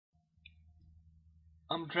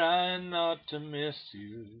I'm trying not to miss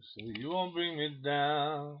you, so you won't bring me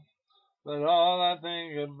down. But all I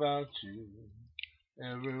think about you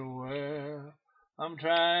everywhere. I'm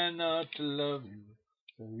trying not to love you,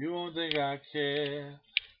 so you won't think I care.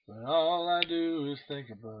 But all I do is think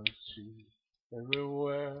about you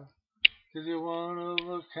everywhere. 'Cause you're one of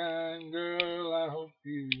a kind, girl, I hope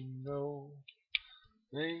you know.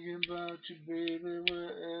 Thinking about you, baby,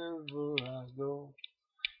 wherever I go.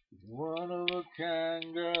 You're one of a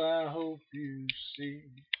kind, girl, I hope you see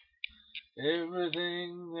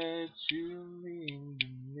everything that you mean to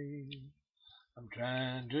me. I'm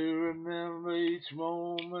trying to remember each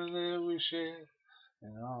moment that we shared,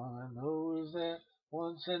 and all I know is that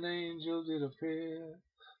once an angel did appear.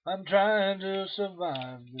 I'm trying to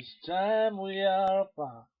survive this time we are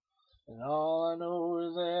apart, and all I know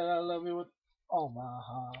is that I love you with all my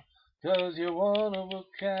heart. 'Cause you're one of a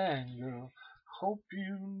kind, girl, hope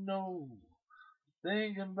you know.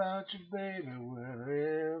 Thinking about you, baby,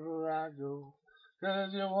 wherever I go.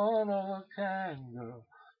 'Cause you're one of a kind, girl,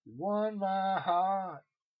 you won my heart.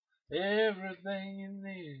 Everything you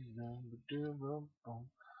need,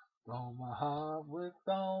 blow my heart with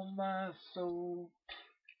all my soul.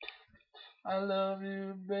 I love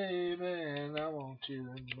you, baby, and I want you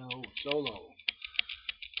to know. Solo.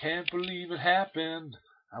 Can't believe it happened.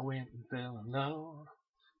 I went and fell in love.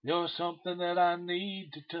 You're something that I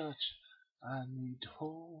need to touch. I need to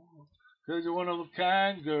hold. 'Cause you're one of a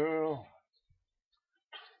kind, girl.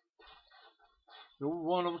 You're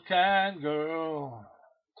one of a kind, girl.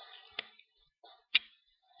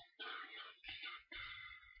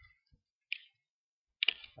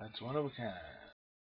 That's one of a kind.